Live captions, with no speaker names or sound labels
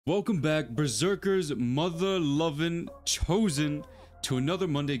Welcome back, Berserkers, mother-loving, chosen to another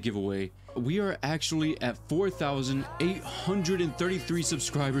Monday giveaway. We are actually at 4,833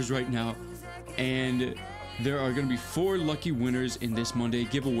 subscribers right now, and there are going to be 4 lucky winners in this Monday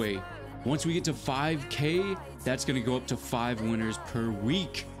giveaway. Once we get to 5K, that's going to go up to 5 winners per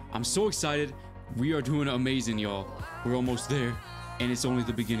week. I'm so excited. We are doing amazing, y'all. We're almost there, and it's only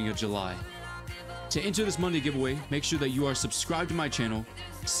the beginning of July. To enter this Monday giveaway, make sure that you are subscribed to my channel,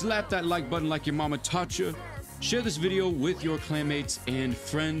 slap that like button like your mama taught you, share this video with your clanmates and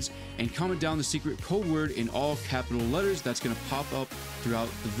friends, and comment down the secret code word in all capital letters that's going to pop up throughout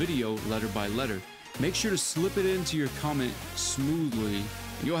the video letter by letter. Make sure to slip it into your comment smoothly, and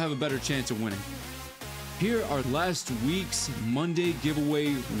you'll have a better chance of winning. Here are last week's Monday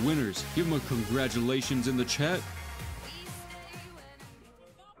giveaway winners. Give them a congratulations in the chat.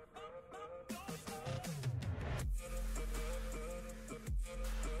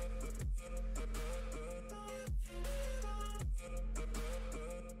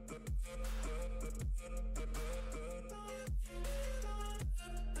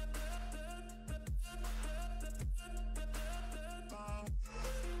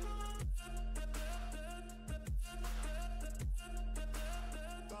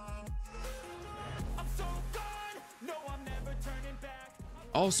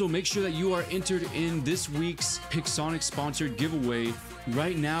 Also, make sure that you are entered in this week's Pixonic sponsored giveaway.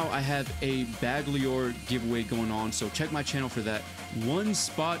 Right now, I have a Baglior giveaway going on, so check my channel for that. One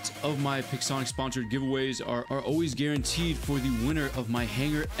spot of my Pixonic sponsored giveaways are always guaranteed for the winner of my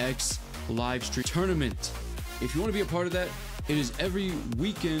Hanger X live stream tournament. If you want to be a part of that, it is every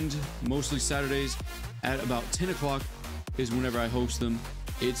weekend, mostly Saturdays, at about 10 o'clock is whenever I host them.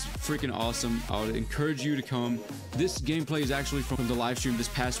 It's freaking awesome. I would encourage you to come. This gameplay is actually from the live stream this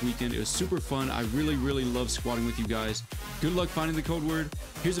past weekend. It was super fun. I really love squatting with you guys. Good luck finding the code word.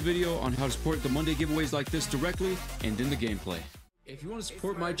 Here's a video on how to support the Monday giveaways like this directly, and then the gameplay. If you want to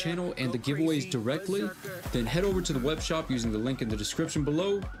support my channel and the giveaways directly, then head over to the web shop using the link in the description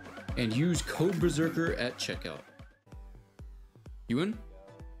below and use code BERZERKER at checkout. You in?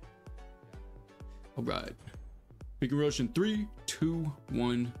 Alright. We can rush in 3, 2,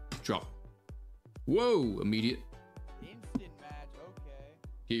 1, drop. Whoa, immediate. Instant match, okay.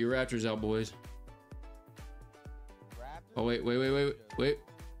 Get your raptors out, boys. Raptor? Oh, wait.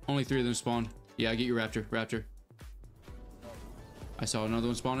 Only 3 of them spawned. Yeah, get your raptor. I saw another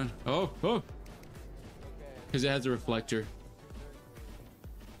one spawning. Oh. Because it has a reflector.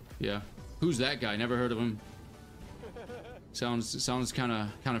 Yeah. Who's that guy? Never heard of him. Sounds kind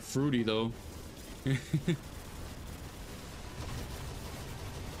of fruity, though.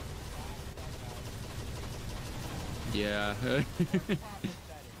 Yeah.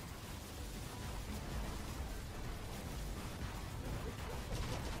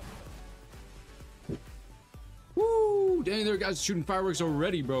 Woo! Dang, there are guys shooting fireworks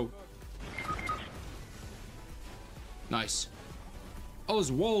already, bro. Nice.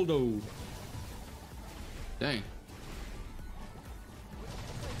 Oswaldo. Dang.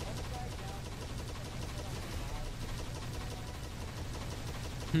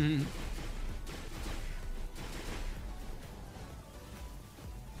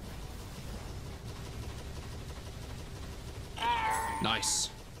 Nice.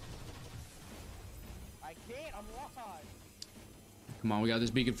 I can't, I'm lost. Come on, we got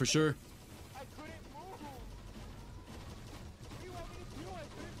this beacon for sure. I couldn't move. What do you want me to do? I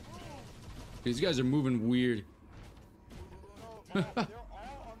couldn't move. These guys are moving weird. No, they're all on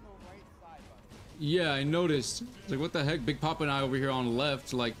the right side, buddy. Yeah, I noticed. It's like, what the heck? Big Papa and I over here on the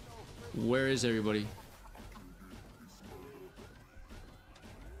left. Like, where is everybody?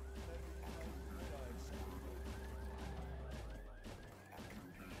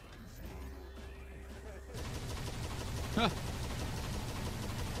 Huh.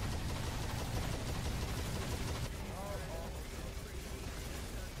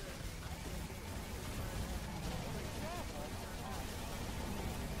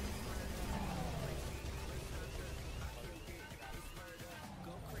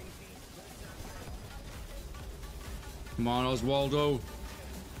 Come on, Oswaldo.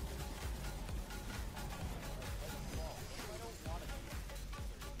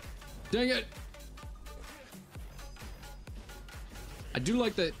 Dang it. I do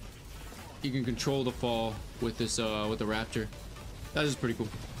like that you can control the fall with this with the raptor. That is pretty cool.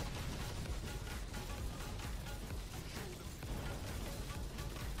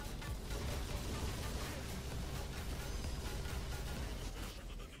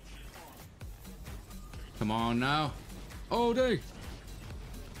 Come on now. Oh, dang.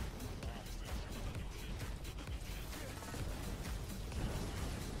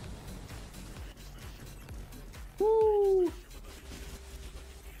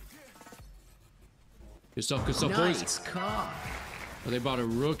 Good stuff, boys. Nice car. Oh, they bought a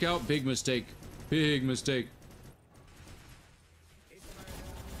rook out. Big mistake. Big mistake.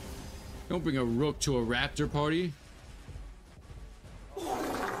 Don't bring a rook to a raptor party.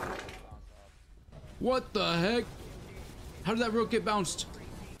 What the heck? How did that rook get bounced?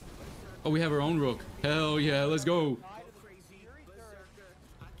 Oh, we have our own rook. Hell yeah, let's go.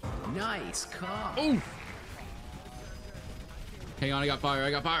 Nice car. Oh! Hang on, I got fire. I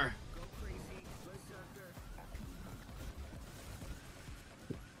got fire.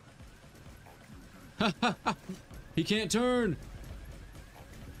 He can't turn.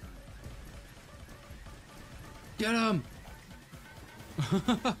 Get him.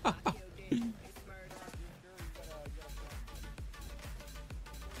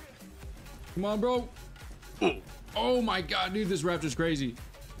 Come on, bro. Oh my god, dude, this raptor's crazy.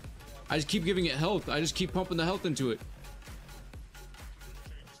 I just keep giving it health. I just keep pumping the health into it.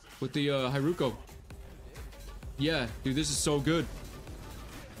 With the Haruko. Yeah, dude, this is so good.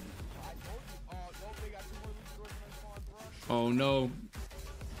 Oh no.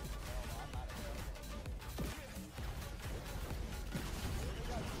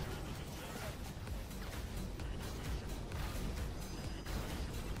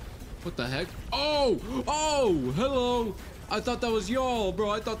 What the heck? Oh! Oh! Hello! I thought that was y'all, bro.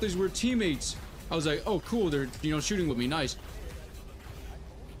 I thought these were teammates. I was like, oh, cool. They're, you know, shooting with me. Nice.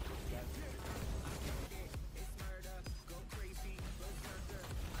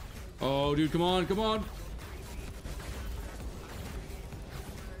 Oh, dude, come on, come on.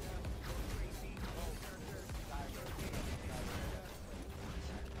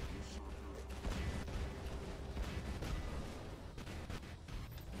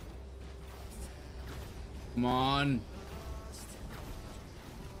 Come on.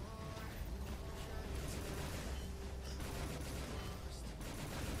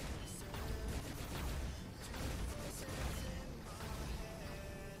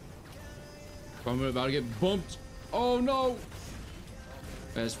 I'm about to get bumped. Oh no.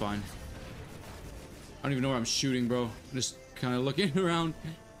 That's fine. I don't even know where I'm shooting, bro. I'm just kind of looking around.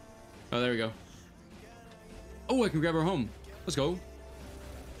 Oh, there we go. Oh, I can grab her home. Let's go.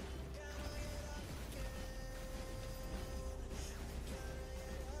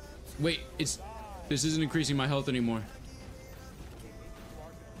 Wait, this isn't increasing my health anymore.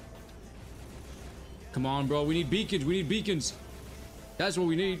 Come on, bro. We need beacons. We need beacons. That's what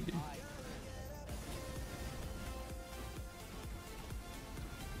we need.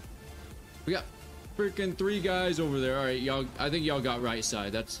 We got freaking 3 guys over there. All right, y'all. I think y'all got right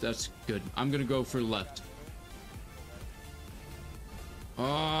side. That's good. I'm gonna go for left. Oh,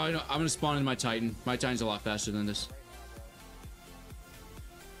 I'm gonna spawn in my Titan. My Titan's a lot faster than this.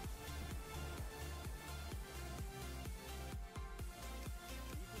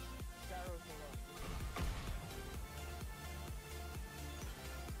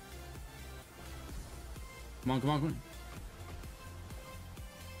 Come on, come on, come on.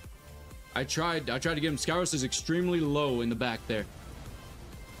 I tried to get him. Skyros is extremely low in the back there.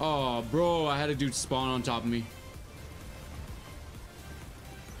 Oh, bro, I had a dude spawn on top of me.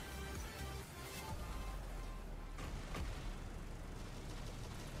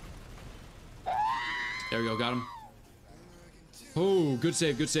 There we go, got him. Oh, good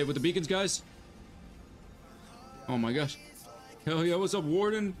save with the beacons, guys. Oh my gosh. Hell yeah, what's up,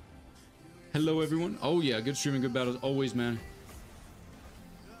 Warden? Hello, everyone. Oh yeah, good streaming, good battles. Always, man.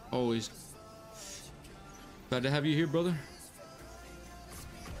 Always. Glad to have you here, brother.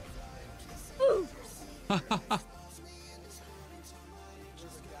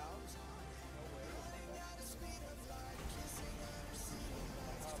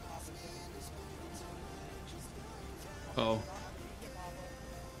 Oh.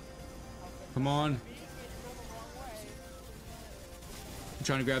 Come on. I'm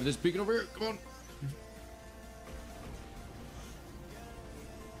trying to grab this beacon over here. Come on.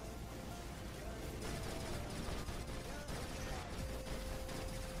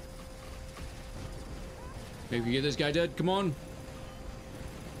 Maybe we get this guy dead. Come on.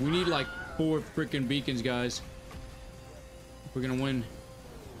 We need like 4 freaking beacons, guys. We're gonna win.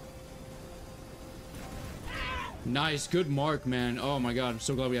 Nice, good mark, man. Oh my god, I'm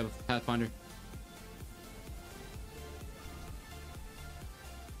so glad we have a Pathfinder.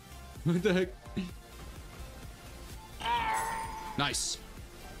 What the heck? Nice.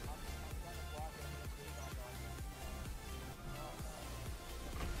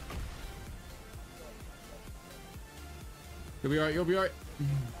 You'll be alright, you'll be alright.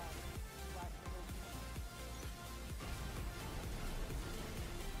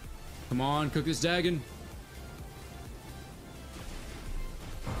 Come on, cook this Dagon.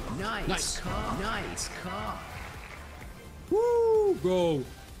 Nice cock. Nice cock. Woo, bro.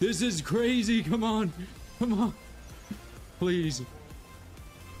 This is crazy. Come on. Come on. Please.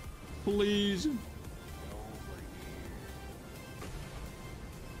 Please.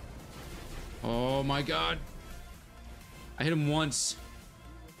 Oh my god. I hit him once.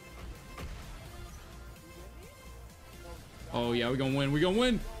 Oh yeah, we're gonna win. We're gonna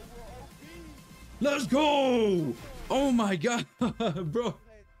win. Let's go. Oh my god, bro.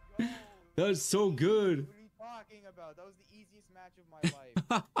 That's so good. What are you talking about? That was the easiest match of my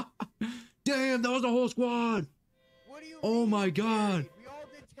life. Damn, that was the whole squad. What do you Oh mean, my god. We all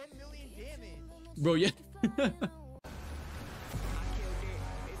did 10 million damage. Bro, yeah.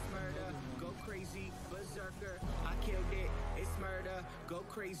 Berserker, I killed it, it's murder, go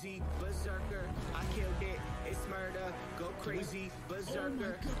crazy, berserker, I killed it, it's murder, go crazy,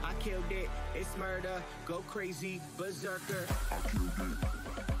 berserker, I killed it, it's murder, go crazy, berserker.